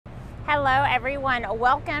Hello everyone,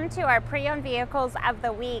 welcome to our pre-owned vehicles of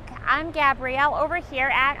the week. I'm Gabrielle over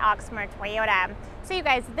here at Oxmoor Toyota. So you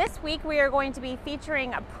guys, this week we are going to be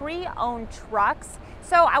featuring pre-owned trucks.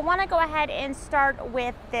 So I want to go ahead and start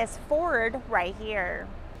with this Ford right here.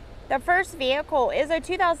 The first vehicle is a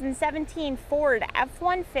 2017 Ford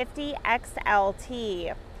F-150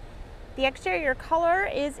 XLT. The exterior color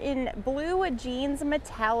is in blue jeans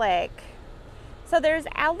metallic. So there's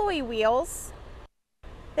alloy wheels.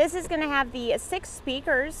 This is going to have the 6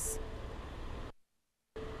 speakers.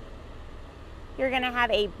 You're going to have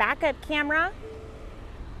a backup camera.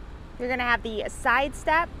 You're going to have the side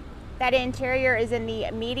step. That interior is in the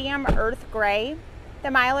medium earth gray.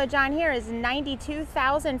 The mileage on here is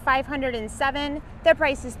 92,507. The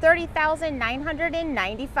price is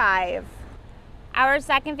 $30,995. Our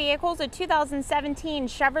second vehicle is a 2017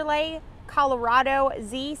 Chevrolet Colorado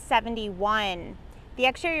Z71. The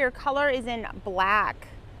exterior color is in black.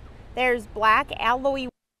 There's black alloy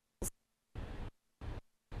wheels.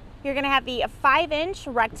 You're going to have the 5-inch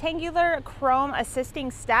rectangular chrome assisting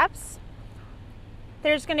steps.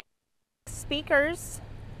 There's going to be speakers.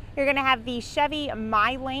 You're going to have the Chevy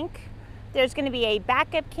MyLink. There's going to be a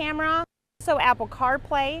backup camera, also Apple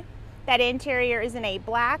CarPlay. That interior is in a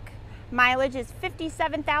black. Mileage is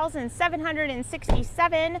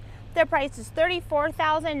 57,767. The price is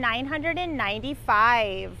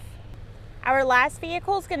 $34,995. Our last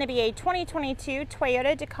vehicle is going to be a 2022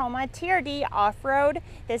 Toyota Tacoma TRD Off-Road.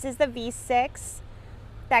 This is the V6.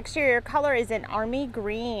 The exterior color is in army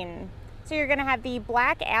green. So you're going to have the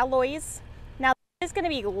black alloys. Now this is going to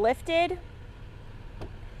be lifted.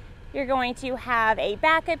 You're going to have a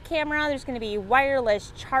backup camera. There's going to be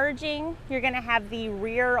wireless charging. You're going to have the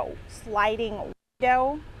rear sliding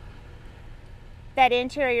window. That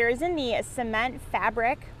interior is in the cement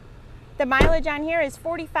fabric. The mileage on here is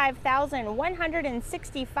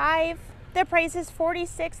 45,165. The price is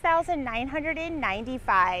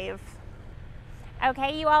 $46,995.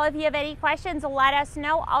 Okay, you all, if you have any questions, let us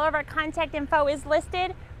know. All of our contact info is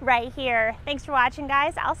listed right here. Thanks for watching,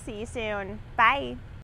 guys. I'll see you soon. Bye.